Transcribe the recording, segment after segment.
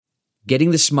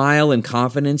Getting the smile and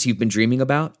confidence you've been dreaming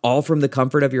about, all from the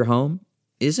comfort of your home,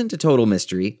 isn't a total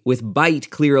mystery with Bite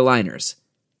clear aligners.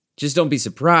 Just don't be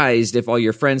surprised if all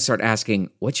your friends start asking,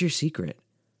 "What's your secret?"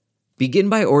 Begin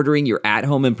by ordering your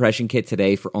at-home impression kit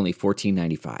today for only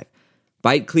 $14.95.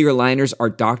 Bite clear aligners are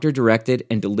doctor-directed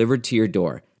and delivered to your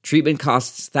door. Treatment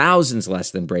costs thousands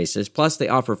less than braces, plus they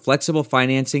offer flexible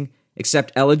financing,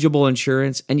 accept eligible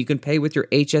insurance, and you can pay with your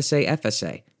HSA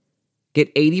FSA. Get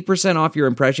 80% off your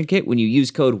impression kit when you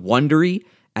use code WONDERY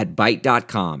at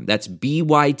Byte.com. That's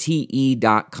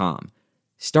BYTE.com.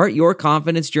 Start your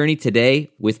confidence journey today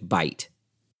with Byte.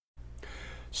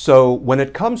 So when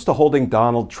it comes to holding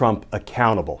Donald Trump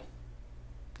accountable,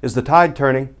 is the tide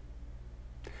turning?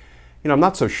 I'm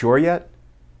not so sure yet,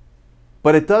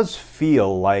 but it does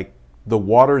feel like the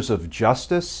waters of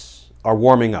justice are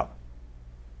warming up.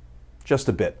 Just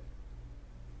a bit.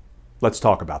 Let's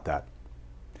talk about that.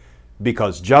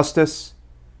 Because justice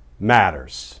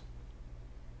matters.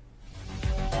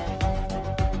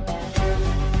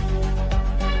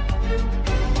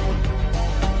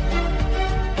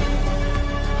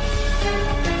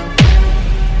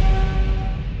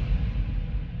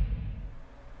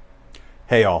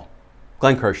 Hey all,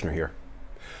 Glenn Kirshner here.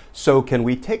 So can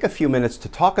we take a few minutes to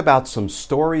talk about some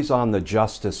stories on the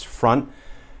justice front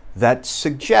that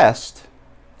suggest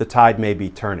the tide may be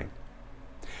turning?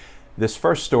 This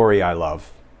first story I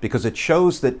love because it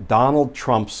shows that Donald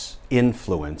Trump's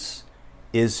influence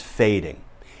is fading.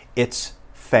 It's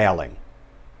failing.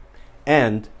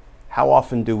 And how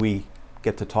often do we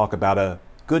get to talk about a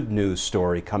good news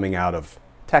story coming out of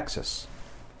Texas?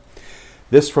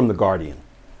 This from The Guardian.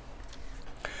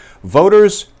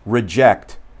 Voters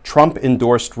reject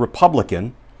Trump-endorsed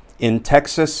Republican in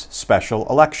Texas special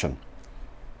election.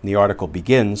 The article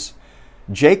begins,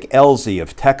 Jake Ellzey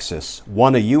of Texas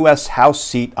won a U.S. House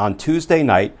seat on Tuesday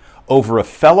night over a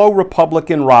fellow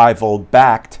Republican rival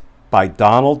backed by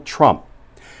Donald Trump,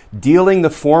 dealing the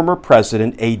former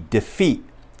president a defeat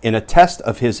in a test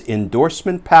of his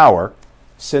endorsement power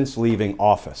since leaving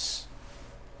office.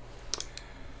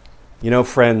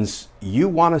 Friends, you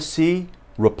want to see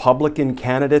Republican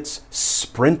candidates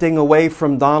sprinting away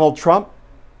from Donald Trump?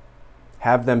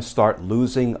 Have them start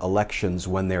losing elections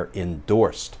when they're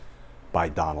endorsed by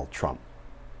Donald Trump.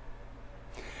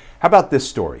 How about this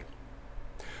story?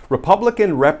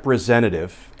 Republican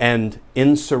representative and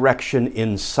insurrection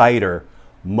insider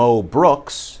Mo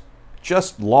Brooks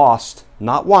just lost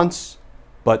not once,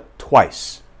 but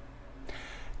twice.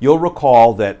 You'll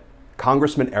recall that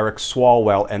Congressman Eric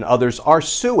Swalwell and others are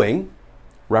suing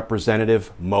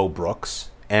Representative Mo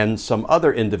Brooks and some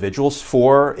other individuals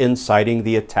for inciting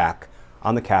the attack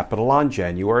on the Capitol on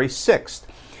January 6th.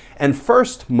 And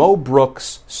first, Mo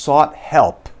Brooks sought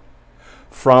help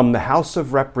from the House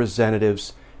of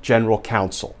Representatives General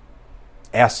Counsel,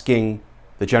 asking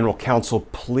the General Counsel,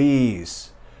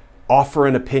 please offer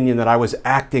an opinion that I was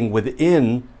acting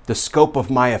within the scope of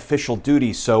my official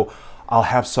duties so I'll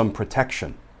have some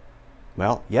protection.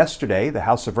 Well, yesterday, the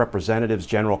House of Representatives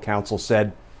General Counsel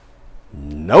said,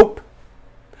 nope,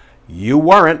 you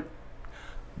weren't.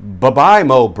 Bye-bye,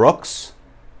 Mo Brooks.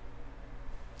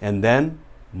 And then,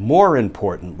 more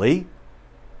importantly,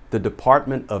 the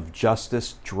Department of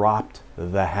Justice dropped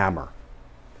the hammer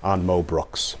on Mo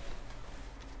Brooks.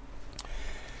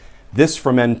 This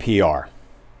from NPR.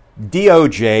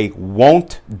 DOJ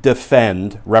won't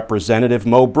defend Representative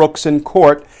Mo Brooks in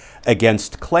court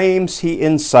against claims he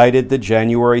incited the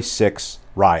January 6th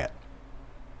riot.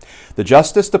 The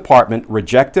Justice Department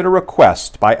rejected a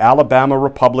request by Alabama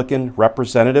Republican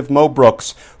Representative Mo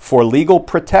Brooks for legal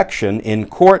protection in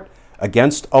court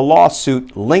against a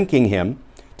lawsuit linking him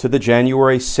to the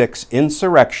January 6th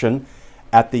insurrection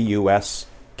at the U.S.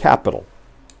 Capitol.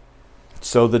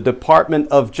 So the Department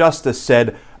of Justice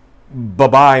said,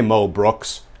 bye-bye, Mo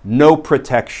Brooks, no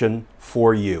protection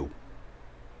for you.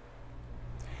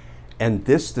 And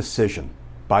this decision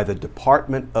by the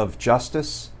Department of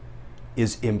Justice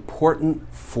is important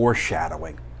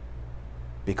foreshadowing,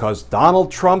 because Donald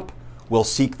Trump will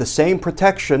seek the same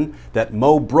protection that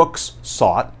Mo Brooks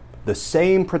sought, the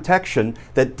same protection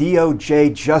that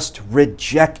DOJ just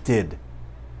rejected.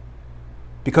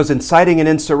 Because inciting an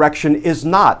insurrection is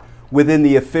not within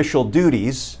the official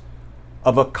duties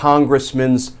of a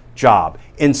congressman's job.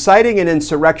 Inciting an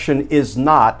insurrection is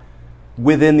not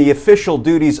within the official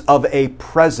duties of a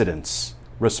president's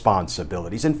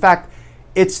responsibilities. In fact,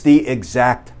 it's the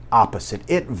exact opposite.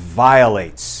 It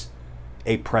violates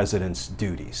a president's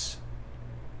duties.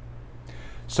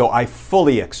 So I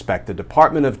fully expect the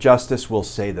Department of Justice will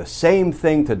say the same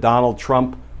thing to Donald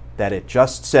Trump that it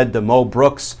just said to Mo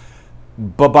Brooks.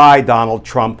 Bye-bye, Donald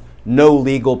Trump. no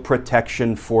legal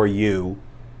protection for you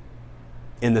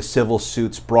in the civil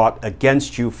suits brought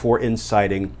against you for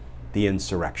inciting the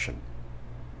insurrection.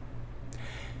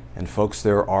 And folks,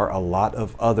 there are a lot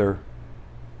of other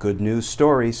good news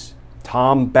stories.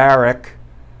 Tom Barrack,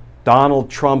 Donald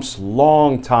Trump's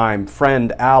longtime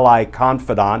friend, ally,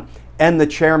 confidant, and the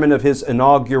chairman of his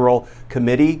inaugural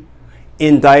committee,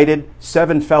 indicted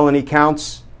 7 felony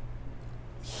counts.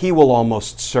 He will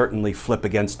almost certainly flip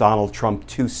against Donald Trump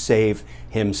to save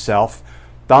himself.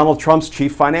 Donald Trump's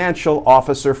chief financial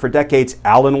officer for decades,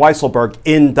 Alan Weisselberg,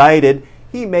 indicted.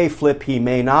 He may flip, he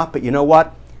may not, but you know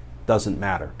what? Doesn't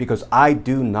matter, because I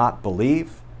do not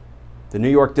believe the New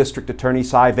York District Attorney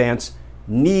Cy Vance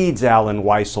needs Alan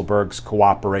Weisselberg's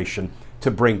cooperation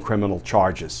to bring criminal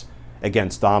charges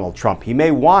against Donald Trump. He may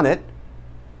want it.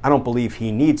 I don't believe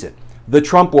he needs it. The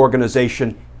Trump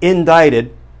Organization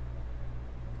indicted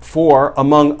for,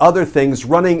 among other things,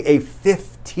 running a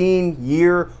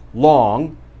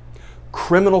 15-year-long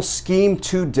criminal scheme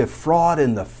to defraud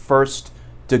in the first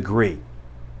degree.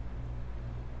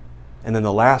 And then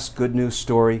the last good news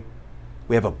story,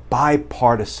 we have a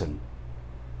bipartisan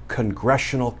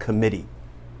congressional committee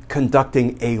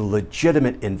conducting a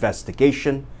legitimate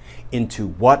investigation into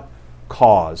what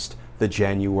caused the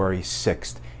January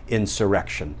 6th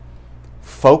insurrection.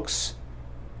 Folks,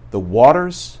 the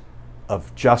waters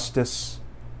of justice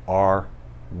are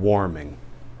warming.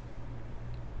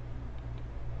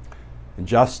 And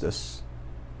justice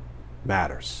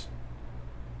matters.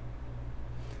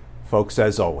 Folks,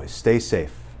 as always, stay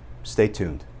safe, stay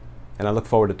tuned, and I look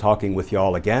forward to talking with you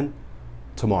all again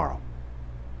tomorrow.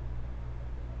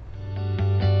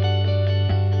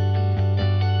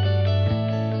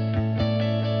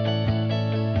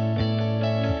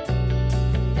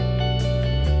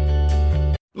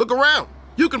 Look around.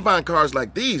 You can find cars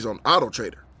like these on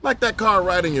AutoTrader, like that car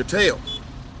riding your tail.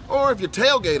 Or if you're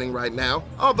tailgating right now,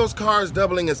 all those cars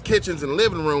doubling as kitchens and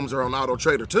living rooms are on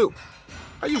AutoTrader too.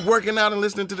 Are you working out and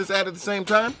listening to this ad at the same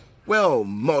time? Well,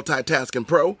 multitasking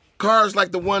pro, cars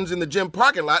like the ones in the gym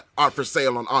parking lot are for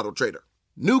sale on AutoTrader.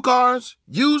 New cars,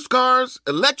 used cars,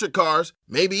 electric cars,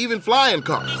 maybe even flying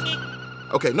cars.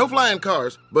 Okay, no flying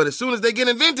cars, but as soon as they get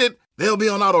invented, they'll be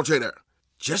on AutoTrader.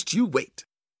 Just you wait.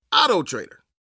 AutoTrader.